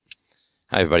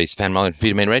Hi, everybody. Stefan Molyneux,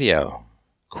 Freedom Main Radio.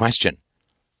 Question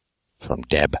from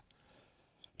Deb.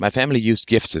 My family used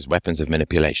gifts as weapons of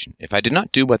manipulation. If I did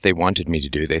not do what they wanted me to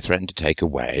do, they threatened to take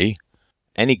away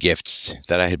any gifts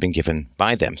that I had been given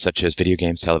by them, such as video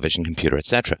games, television, computer,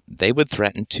 etc. They would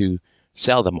threaten to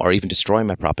sell them or even destroy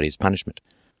my property as punishment.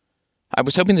 I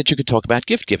was hoping that you could talk about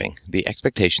gift giving, the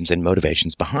expectations and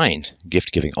motivations behind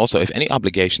gift giving. Also, if any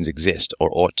obligations exist or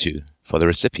ought to for the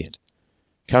recipient.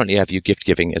 Currently, I view gift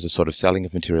giving as a sort of selling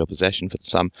of material possession for the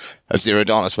sum of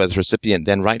 $0, where the recipient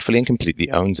then rightfully and completely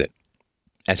owns it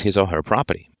as his or her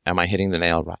property. Am I hitting the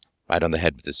nail right on the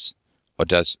head with this, or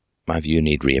does my view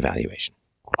need reevaluation?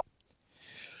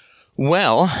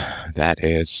 Well, that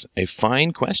is a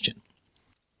fine question.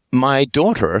 My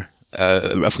daughter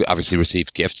obviously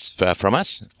received gifts from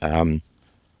us.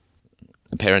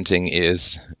 Parenting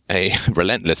is a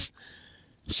relentless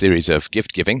series of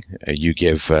gift giving. You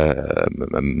give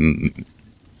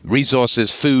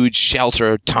resources, food,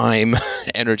 shelter, time,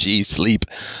 energy, sleep.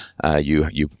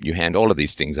 You hand all of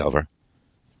these things over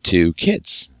to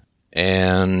kids,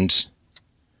 and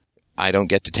I don't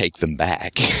get to take them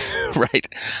back, right?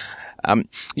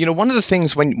 One of the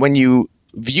things when you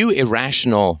view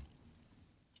irrational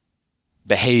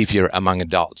behavior among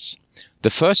adults, the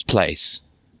first place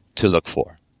to look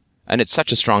for, and it's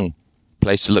such a strong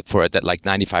place to look for it that like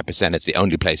 95% it's the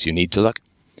only place you need to look.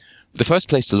 The first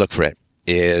place to look for it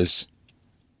is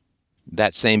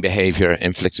that same behavior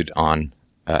inflicted on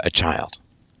a child.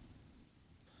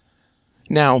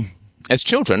 Now, as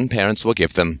children, parents will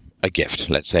give them a gift.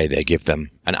 Let's say they give them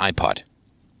an iPod.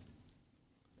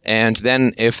 And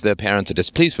then if the parents are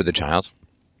displeased with the child,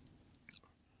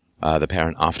 the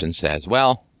parent often says,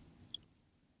 well,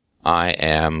 I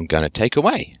am going to take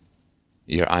away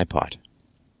your iPod.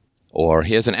 Or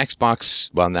here's an Xbox.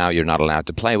 Well, now you're not allowed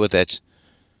to play with it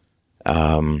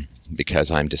because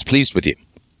I'm displeased with you.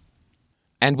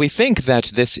 And we think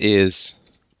that this is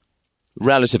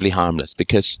relatively harmless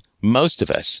because most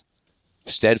of us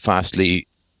steadfastly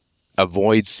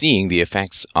avoid seeing the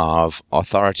effects of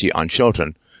authority on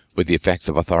children with the effects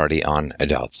of authority on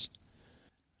adults.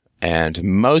 And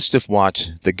most of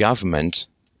what the government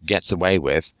gets away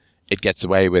with, it gets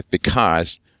away with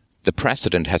because the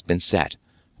precedent has been set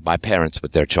by parents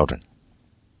with their children.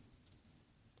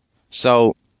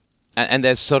 So, and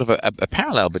there's sort of a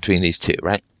parallel between these two,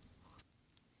 right?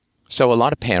 So a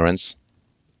lot of parents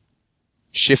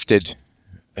shifted,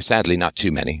 sadly not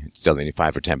too many, it's still only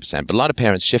 5 or 10%, but a lot of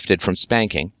parents shifted from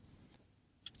spanking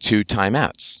to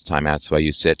timeouts. Timeouts where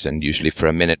you sit, and usually for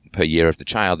a minute per year of the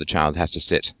child has to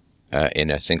sit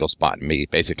in a single spot and be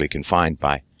basically confined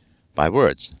by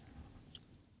words.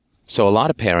 So a lot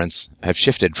of parents have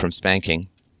shifted from spanking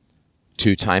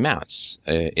to timeouts.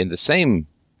 In the same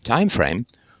time frame,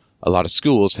 a lot of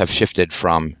schools have shifted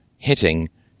from hitting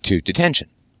to detention.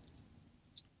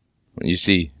 You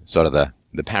see sort of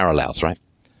the parallels, right?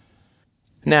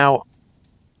 Now,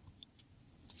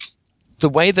 the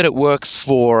way that it works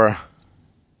for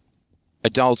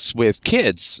adults with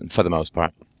kids, for the most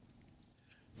part,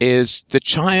 is the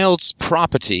child's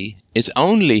property is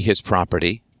only his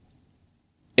property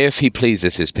if he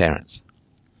pleases his parents.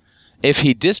 If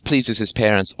he displeases his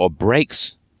parents or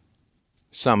breaks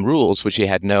some rules which he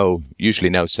had usually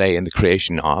no say in the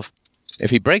creation of, if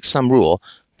he breaks some rule,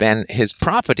 then his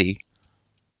property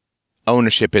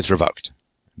ownership is revoked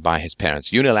by his parents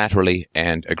unilaterally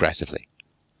and aggressively,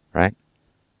 right?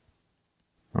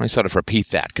 Let me sort of repeat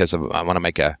that because I want to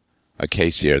make a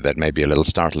case here that may be a little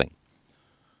startling.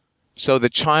 So the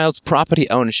child's property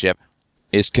ownership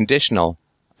is conditional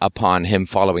upon him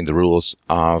following the rules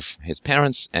of his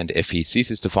parents, and if he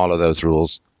ceases to follow those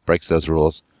rules, breaks those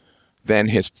rules, then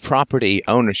his property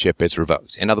ownership is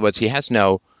revoked. In other words, he has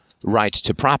no right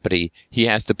to property. He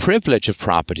has the privilege of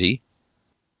property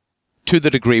to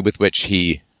the degree with which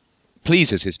he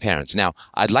pleases his parents. Now,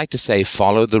 I'd like to say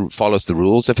follows the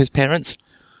rules of his parents,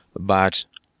 but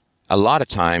a lot of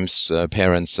times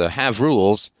parents have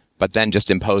rules but then just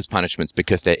impose punishments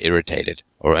because they're irritated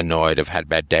or annoyed, have had a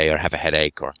bad day or have a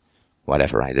headache or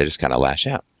whatever, right? They just kind of lash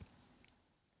out.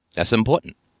 That's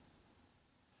important.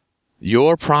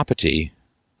 Your property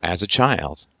as a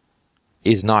child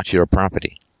is not your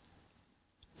property.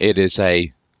 It is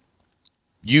a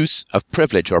use of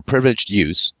privilege or privileged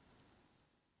use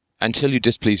until you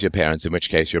displease your parents, in which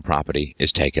case your property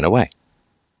is taken away.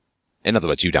 In other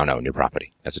words, you don't own your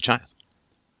property as a child.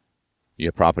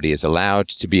 Your property is allowed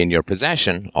to be in your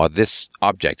possession, or this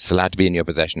object is allowed to be in your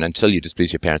possession until you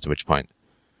displease your parents, at which point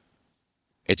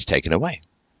it's taken away.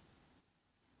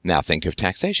 Now think of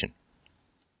taxation.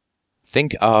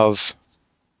 Think of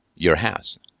your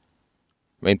house.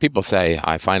 I mean, people say,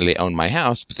 I finally own my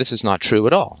house, but this is not true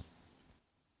at all.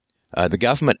 The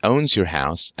government owns your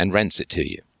house and rents it to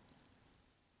you.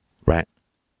 Right?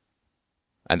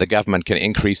 And the government can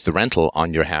increase the rental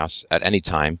on your house at any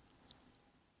time.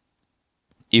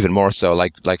 Even more so,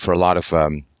 like for a lot of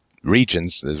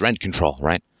regions, there's rent control,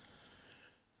 right?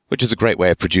 Which is a great way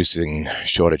of producing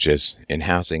shortages in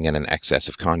housing and an excess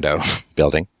of condo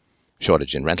building,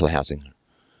 shortage in rental housing.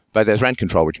 But there's rent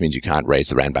control, which means you can't raise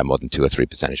the rent by more than 2 or 3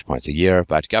 percentage points a year.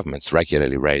 But governments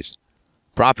regularly raise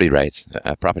property rates,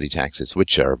 property taxes,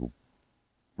 which are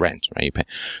rent, right? You pay.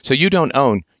 So you don't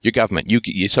own your government. You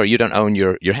don't own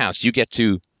your house. You get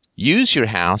to use your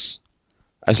house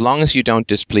as long as you don't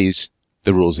displease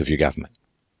the rules of your government,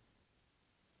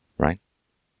 right?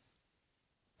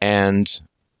 And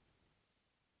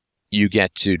you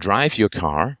get to drive your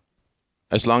car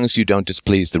as long as you don't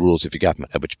displease the rules of your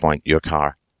government, at which point your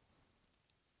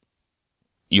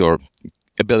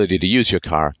ability to use your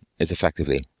car is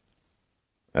effectively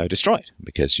destroyed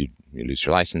because you lose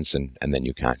your license and then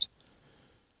you can't,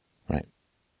 right?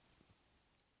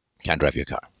 Can't drive your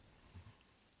car.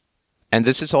 And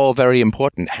this is all very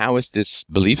important. How is this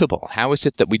believable? How is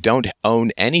it that we don't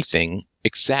own anything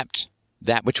except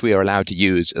that which we are allowed to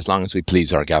use as long as we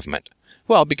please our government?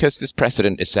 Well, because this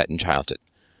precedent is set in childhood,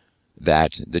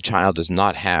 that the child does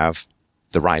not have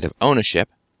the right of ownership,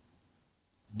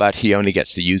 but he only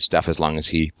gets to use stuff as long as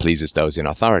he pleases those in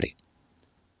authority.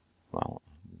 Well,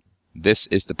 this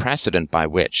is the precedent by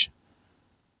which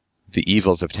the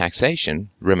evils of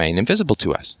taxation remain invisible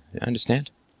to us. You understand?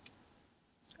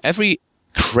 Every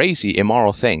crazy,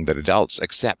 immoral thing that adults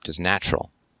accept as natural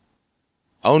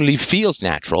only feels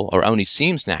natural or only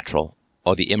seems natural,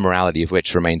 or the immorality of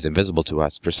which remains invisible to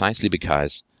us precisely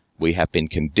because we have been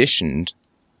conditioned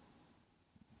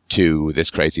to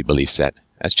this crazy belief set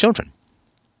as children.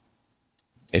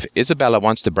 If Isabella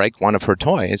wants to break one of her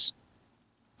toys,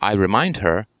 I remind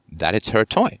her that it's her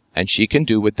toy, and she can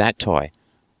do with that toy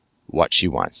what she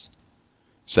wants.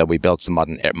 So we built some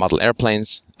model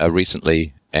airplanes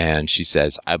recently, and she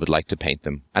says, I would like to paint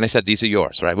them. And I said, these are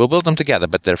yours, right? We'll build them together,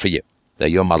 but they're for you. They're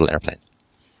your model airplanes.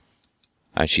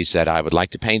 And she said, I would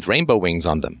like to paint rainbow wings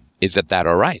on them. Is that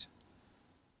all right?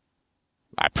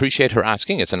 I appreciate her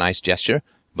asking. It's a nice gesture.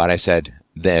 But I said,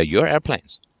 they're your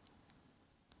airplanes.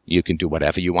 You can do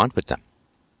whatever you want with them.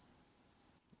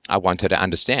 I want her to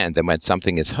understand that when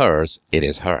something is hers, it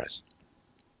is hers.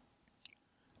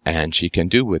 And she can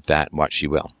do with that what she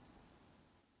will.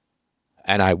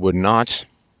 And I would not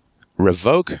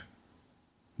revoke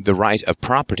the right of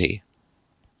property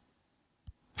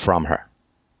from her.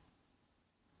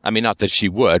 I mean, not that she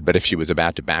would, but if she was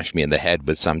about to bash me in the head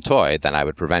with some toy, then I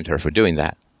would prevent her from doing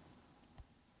that.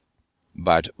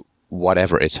 But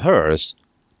whatever is hers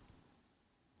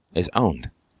is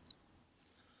owned.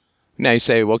 Now you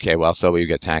say, okay, well, so you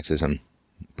get taxes and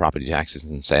property taxes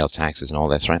and sales taxes and all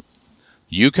this, right?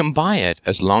 You can buy it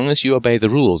as long as you obey the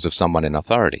rules of someone in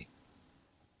authority.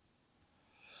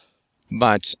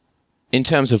 But in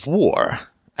terms of war,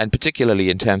 and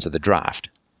particularly in terms of the draft,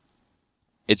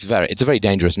 it's a very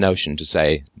dangerous notion to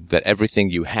say that everything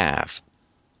you have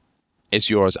is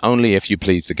yours only if you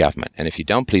please the government. And if you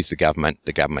don't please the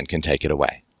government can take it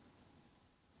away.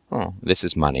 Oh, this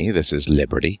is money. This is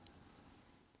liberty.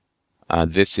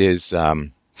 This is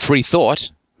free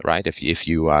thought, right? If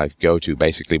you go to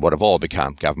basically what have all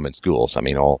become government schools. I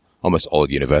mean, almost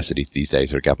all universities these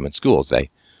days are government schools. They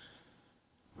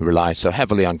rely so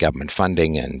heavily on government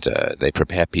funding, and they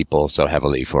prepare people so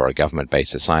heavily for a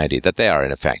government-based society that they are,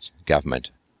 in effect,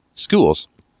 government schools.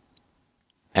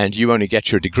 And you only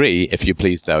get your degree if you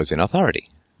please those in authority.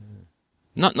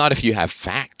 Not if you have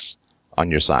facts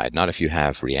on your side, not if you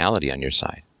have reality on your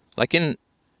side. Like in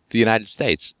the United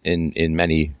States, in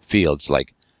many fields,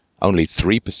 like only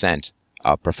 3%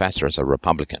 of professors are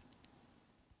Republican.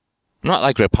 Not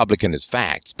like Republican is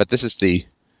facts, but this is the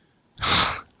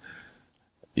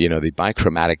the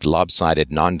bichromatic,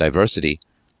 lopsided non-diversity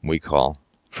we call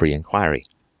free inquiry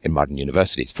in modern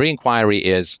universities. Free inquiry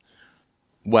is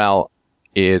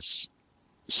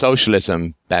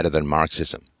socialism better than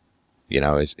Marxism?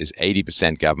 Is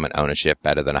 80% government ownership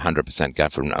better than 100%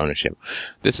 government ownership?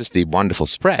 This is the wonderful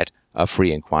spread of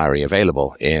free inquiry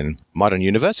available in modern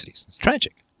universities. It's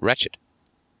tragic, wretched.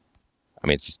 I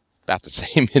mean, it's about the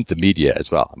same in the media as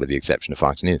well, with the exception of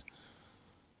Fox News.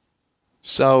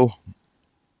 So,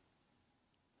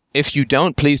 if you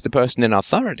don't please the person in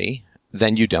authority,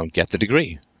 then you don't get the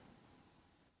degree.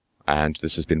 And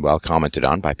this has been well commented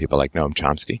on by people like Noam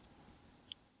Chomsky,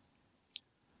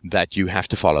 that you have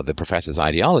to follow the professor's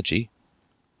ideology,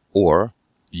 or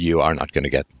you are not going to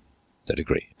get the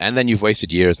degree. And then you've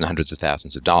wasted years and hundreds of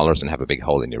thousands of dollars and have a big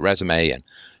hole in your resume. And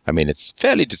I mean, it's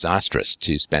fairly disastrous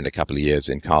to spend a couple of years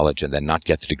in college and then not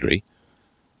get the degree.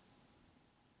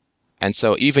 And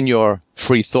so even your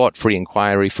free thought, free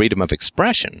inquiry, freedom of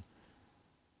expression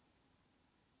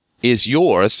is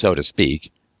yours, so to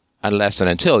speak, unless and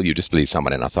until you displease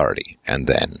someone in authority. And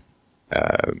then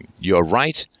your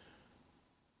right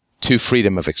to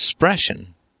freedom of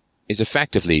expression is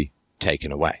effectively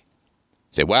taken away.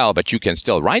 Say, well, but you can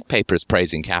still write papers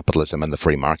praising capitalism and the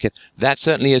free market. That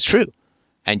certainly is true.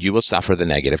 And you will suffer the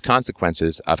negative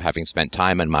consequences of having spent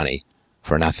time and money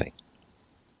for nothing.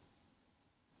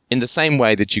 In the same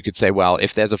way that you could say, well,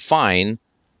 if there's a fine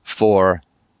for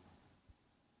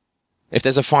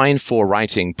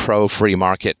writing pro-free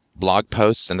market blog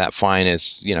posts, and that fine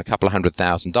is, a couple of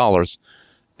 $100,000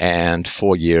 and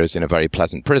 4 years in a very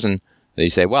pleasant prison, they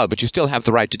say, well, but you still have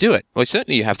the right to do it. Well,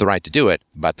 certainly you have the right to do it,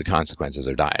 but the consequences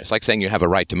are dire. It's like saying you have a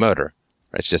right to murder.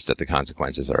 It's just that the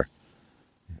consequences are,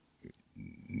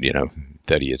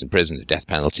 30 years in prison, the death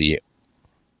penalty,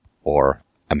 or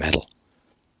a medal.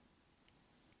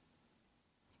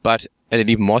 But at an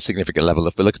even more significant level,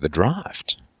 if we look at the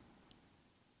draft,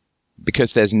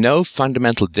 because there's no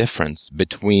fundamental difference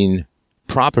between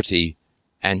property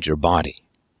and your body.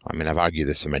 I mean, I've argued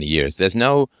this for many years. There's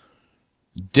no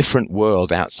different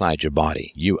world outside your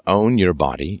body. You own your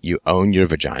body. You own your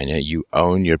vagina. You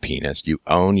own your penis. You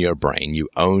own your brain. You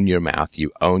own your mouth.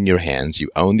 You own your hands. You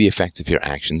own the effects of your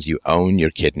actions. You own your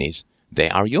kidneys. They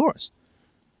are yours.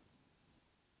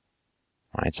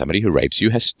 All right? Somebody who rapes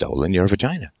you has stolen your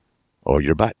vagina or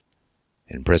your butt,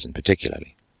 in prison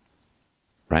particularly.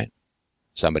 Right?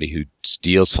 Somebody who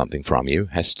steals something from you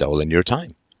has stolen your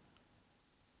time.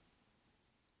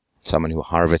 Someone who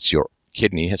harvests your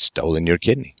kidney has stolen your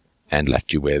kidney and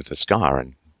left you with a scar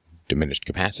and diminished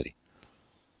capacity.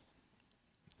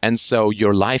 And so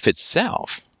your life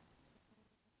itself,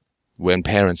 when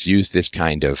parents use this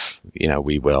kind of,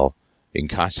 we will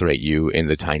incarcerate you in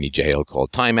the tiny jail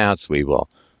called timeouts, we will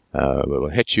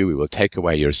hit you, we will take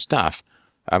away your stuff.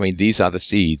 I mean, these are the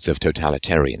seeds of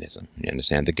totalitarianism. You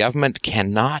understand? The government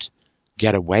cannot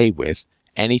get away with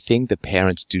anything the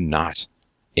parents do not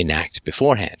enact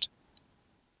beforehand.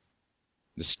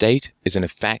 The state is an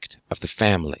effect of the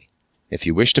family. If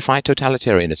you wish to fight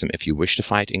totalitarianism, if you wish to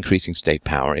fight increasing state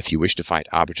power, if you wish to fight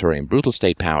arbitrary and brutal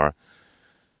state power,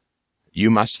 you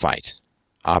must fight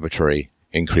arbitrary,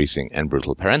 increasing, and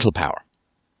brutal parental power.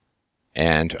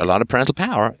 And a lot of parental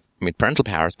power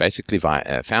is basically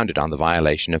founded on the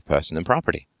violation of person and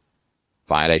property.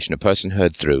 Violation of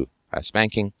personhood through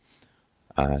spanking,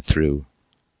 through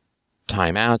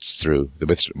timeouts, through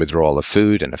the withdrawal of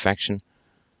food and affection,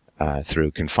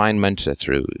 through confinement,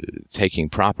 through taking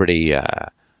property,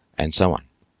 and so on.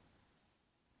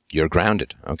 You're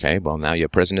grounded. Okay, well, now your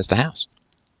prison is the house.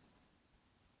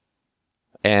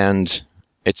 And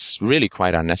it's really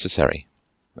quite unnecessary.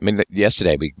 I mean,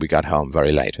 yesterday we got home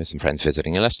very late. We had some friends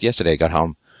visiting. And yesterday I got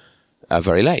home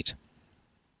very late.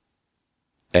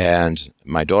 And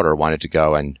my daughter wanted to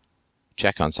go and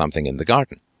check on something in the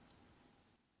garden.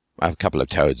 I have a couple of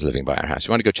toads living by our house.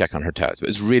 She wanted to go check on her toads. But it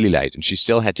was really late, and she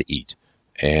still had to eat.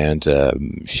 And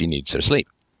she needs her sleep.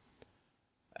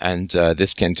 And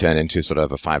this can turn into sort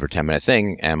of a 5 or 10 minute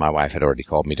thing, and my wife had already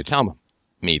called me to tell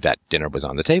me that dinner was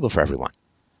on the table for everyone.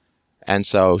 And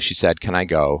so she said, can I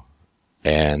go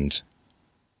and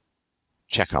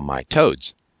check on my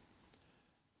toads?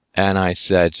 And I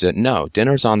said, no,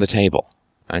 dinner's on the table.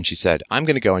 And she said, I'm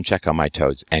going to go and check on my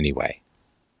toads anyway.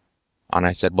 And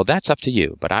I said, well, that's up to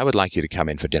you, but I would like you to come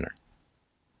in for dinner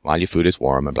while your food is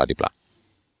warm and blah-de-blah.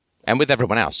 And with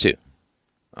everyone else, too.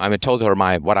 I had told her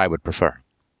what I would prefer.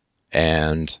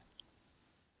 And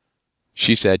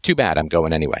she said, too bad, I'm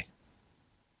going anyway.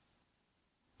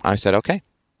 I said, okay,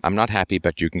 I'm not happy,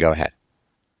 but you can go ahead.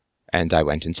 And I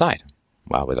went inside,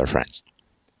 with her friends.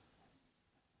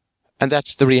 And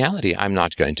that's the reality. I'm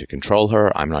not going to control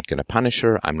her. I'm not going to punish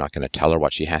her. I'm not going to tell her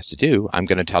what she has to do. I'm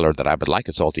going to tell her that I would like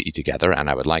us all to eat together, and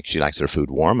she likes her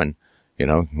food warm. And,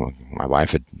 my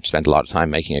wife had spent a lot of time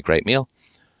making a great meal.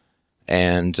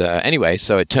 And anyway,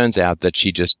 so it turns out that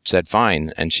she just said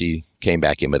fine, and she came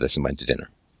back in with us and went to dinner.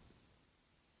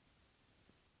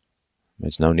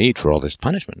 There's no need for all this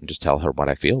punishment. Just tell her what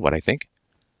I feel, what I think.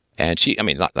 And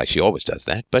not like she always does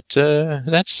that, but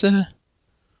that's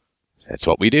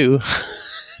what we do.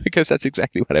 Because that's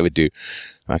exactly what I would do.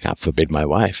 I can't forbid my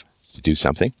wife to do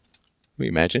something. Can you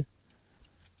imagine?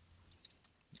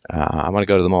 I want to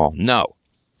go to the mall. No,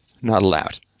 not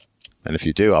allowed. And if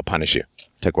you do, I'll punish you.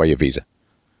 Take away your visa.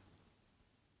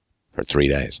 For 3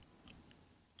 days.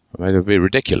 It would be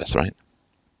ridiculous, right?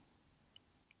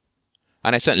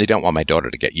 And I certainly don't want my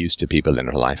daughter to get used to people in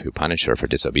her life who punish her for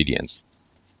disobedience.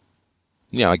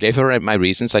 I gave her my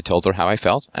reasons, I told her how I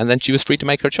felt, and then she was free to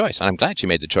make her choice. And I'm glad she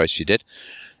made the choice she did.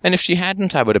 And if she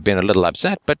hadn't, I would have been a little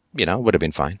upset, but, it would have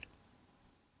been fine.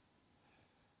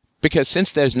 Because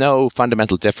since there's no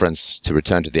fundamental difference, to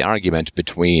return to the argument,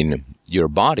 between your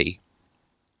body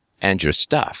and your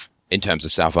stuff, in terms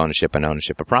of self-ownership and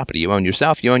ownership of property, you own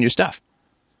yourself, you own your stuff.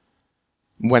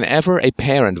 Whenever a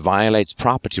parent violates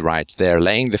property rights, they're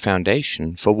laying the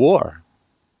foundation for war.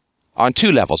 On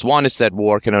two levels. One is that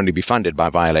war can only be funded by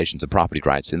violations of property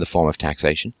rights in the form of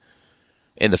taxation,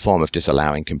 in the form of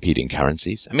disallowing competing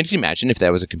currencies. I mean, can you imagine if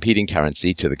there was a competing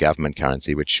currency to the government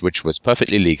currency, which was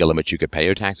perfectly legal and which you could pay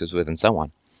your taxes with and so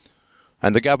on.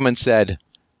 And the government said,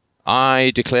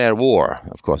 I declare war.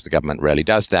 Of course, the government rarely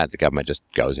does that. The government just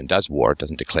goes and does war. It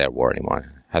doesn't declare war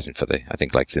anymore. It hasn't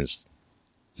since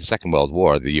the Second World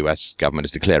War, the U.S. government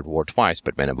has declared war twice,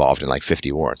 but been involved in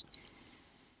 50 wars.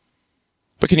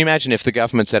 But can you imagine if the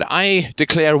government said, I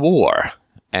declare war,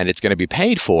 and it's going to be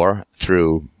paid for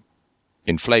through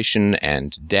inflation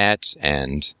and debt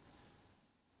and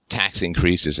tax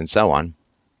increases and so on,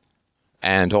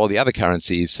 and all the other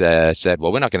currencies said,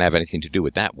 well, we're not going to have anything to do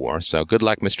with that war, so good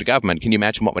luck, Mr. Government. Can you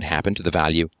imagine what would happen to the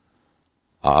value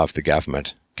of the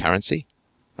government currency?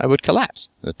 It would collapse.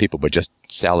 The people would just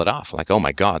sell it off. Oh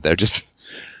my God, they're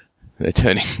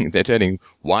turning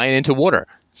wine into water.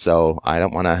 So I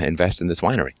don't want to invest in this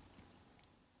winery.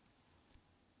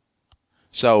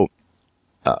 So,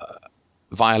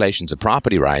 violations of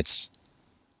property rights,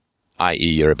 i.e.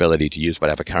 your ability to use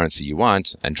whatever currency you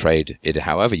want and trade it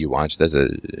however you want. There's a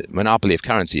monopoly of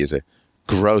currency is a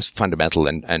gross, fundamental,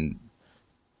 and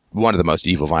one of the most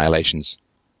evil violations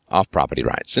of property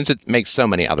rights, since it makes so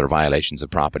many other violations of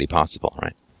property possible,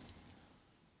 right?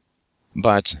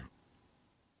 But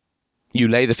you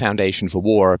lay the foundation for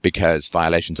war because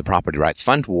violations of property rights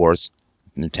fund wars,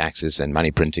 taxes and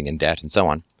money printing and debt and so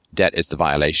on. Debt is the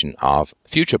violation of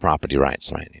future property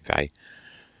rights, right?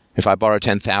 If I borrow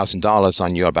 $10,000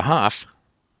 on your behalf,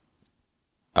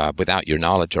 without your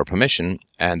knowledge or permission,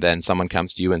 and then someone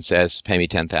comes to you and says, pay me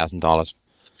 $10,000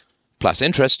 plus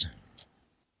interest,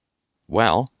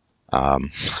 well,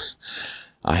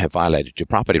 I have violated your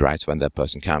property rights when that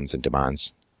person comes and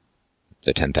demands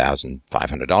the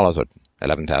 $10,500 or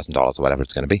 $11,000 or whatever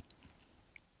it's going to be.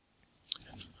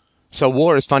 So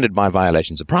war is funded by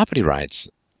violations of property rights,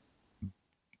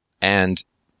 and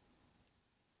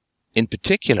in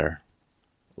particular,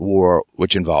 war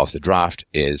which involves the draft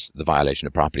is the violation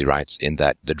of property rights in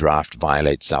that the draft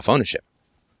violates self-ownership.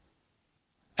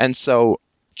 And so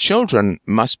children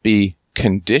must be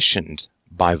conditioned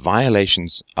by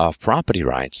violations of property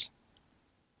rights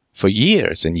for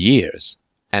years and years,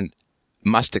 and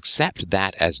must accept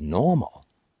that as normal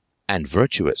and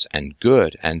virtuous and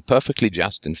good and perfectly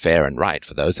just and fair and right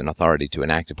for those in authority to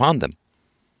enact upon them.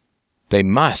 They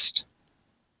must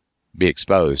be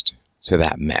exposed to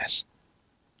that mess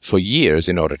for years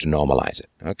in order to normalize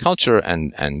it. Culture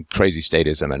and crazy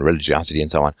statism and religiosity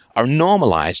and so on are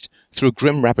normalized through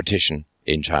grim repetition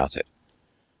in childhood.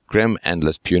 Grim,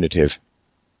 endless, punitive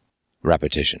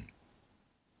repetition.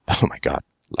 Oh my God,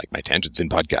 like my tangents in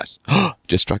podcasts.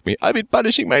 Just struck me. I've been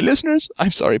punishing my listeners.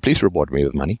 I'm sorry, please reward me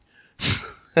with money.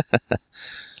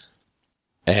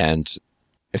 And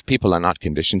if people are not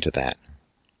conditioned to that,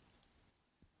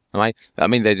 it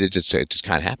just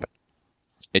can't happen.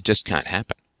 It just can't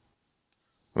happen.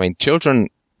 Children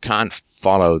can't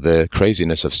follow the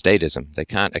craziness of statism. They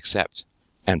can't accept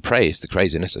and praise the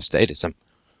craziness of statism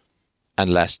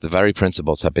unless the very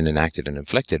principles have been enacted and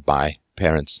inflicted by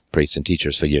parents, priests, and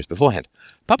teachers for years beforehand.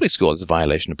 Public school is a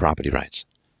violation of property rights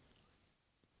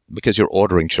because you're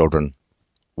ordering children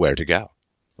where to go,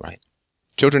 right?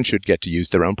 Children should get to use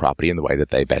their own property in the way that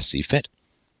they best see fit.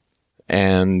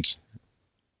 And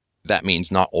that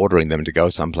means not ordering them to go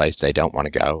someplace they don't want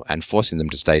to go and forcing them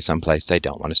to stay someplace they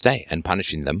don't want to stay and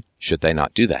punishing them should they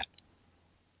not do that.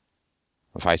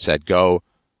 If I said go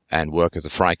and work as a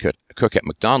fry cook at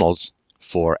McDonald's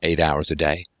for 8 hours a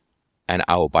day, and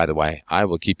oh, by the way, I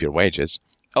will keep your wages.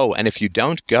 Oh, and if you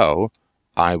don't go,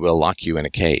 I will lock you in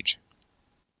a cage.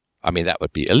 That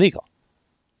would be illegal.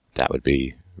 That would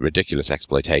be ridiculous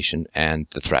exploitation and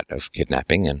the threat of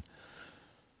kidnapping and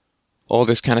all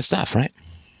this kind of stuff, right?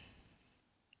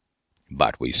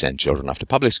 But we send children off to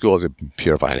public schools, a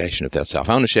pure violation of their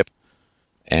self-ownership,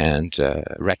 and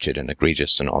wretched and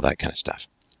egregious and all that kind of stuff.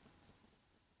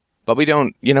 But we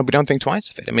don't think twice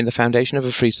of it. The foundation of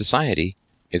a free society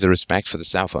is a respect for the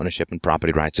self-ownership and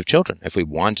property rights of children. If we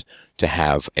want to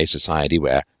have a society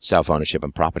where self-ownership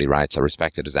and property rights are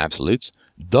respected as absolutes,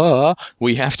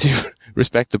 we have to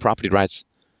respect the property rights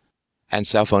and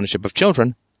self-ownership of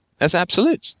children as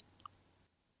absolutes.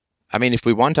 I mean, if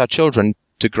we want our children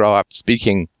to grow up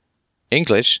speaking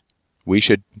English, we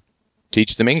should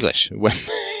teach them English. When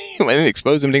they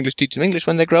expose them to English, teach them English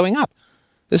when they're growing up.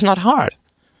 It's not hard.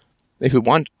 If we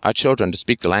want our children to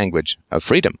speak the language of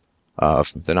freedom,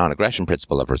 of the non-aggression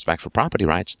principle of respect for property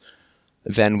rights,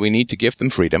 then we need to give them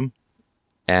freedom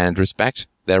and respect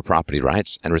their property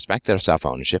rights and respect their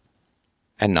self-ownership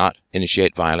and not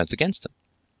initiate violence against them.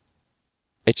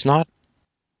 It's not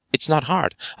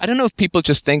hard. I don't know if people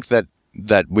just think that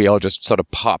we all just sort of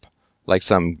pop like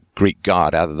some Greek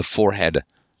god out of the forehead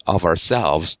of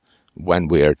ourselves when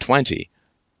we're 20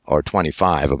 or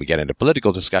 25, or we get into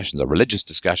political discussions or religious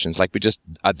discussions, like we just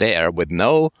are there with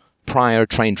no prior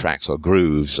train tracks or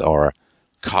grooves or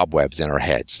cobwebs in our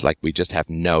heads, like we just have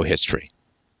no history.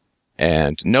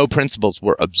 And no principles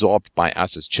were absorbed by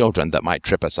us as children that might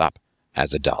trip us up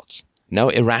as adults. No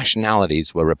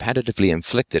irrationalities were repetitively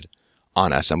inflicted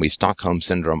on us, and we Stockholm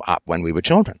Syndrome up when we were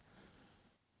children.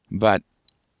 But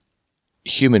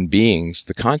human beings,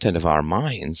 the content of our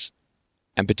minds,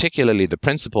 and particularly the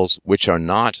principles which are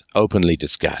not openly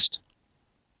discussed.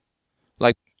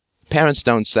 Like, parents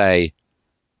don't say,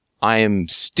 I am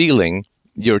stealing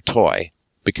your toy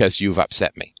because you've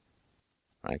upset me.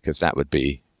 Right? Because that would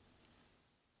be...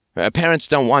 Parents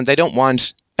don't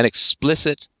want an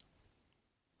explicit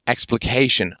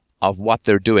explication of what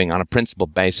they're doing on a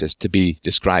principled basis to be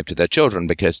described to their children,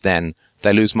 because then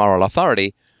they lose moral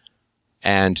authority,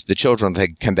 and the children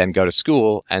can then go to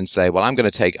school and say, well, I'm going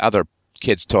to take other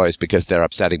kids' toys because they're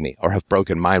upsetting me or have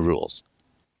broken my rules.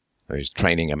 Or he's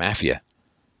training a mafia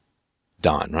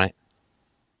don, right?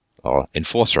 Or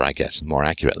enforcer, I guess, more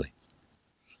accurately.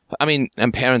 I mean,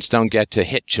 and parents don't get to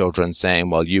hit children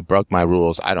saying, well, you broke my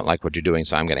rules, I don't like what you're doing,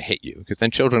 so I'm going to hit you. Because then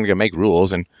children are going to make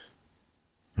rules, and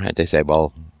right, they say,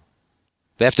 well,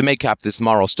 they have to make up this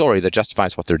moral story that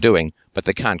justifies what they're doing, but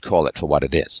they can't call it for what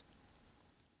it is.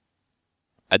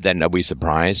 And then are we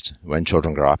surprised when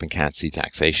children grow up and can't see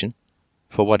taxation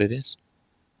for what it is?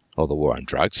 Or the war on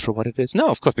drugs for what it is? No,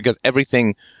 of course, because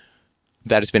everything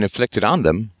that has been inflicted on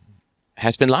them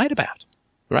has been lied about,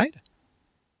 right?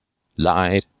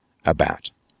 Lied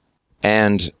about.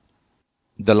 And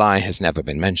the lie has never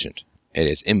been mentioned. It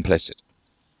is implicit.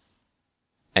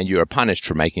 And you are punished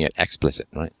for making it explicit,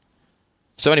 right?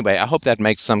 So anyway, I hope that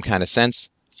makes some kind of sense.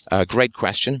 Great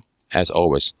question, as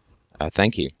always.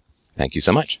 Thank you. Thank you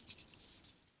so much.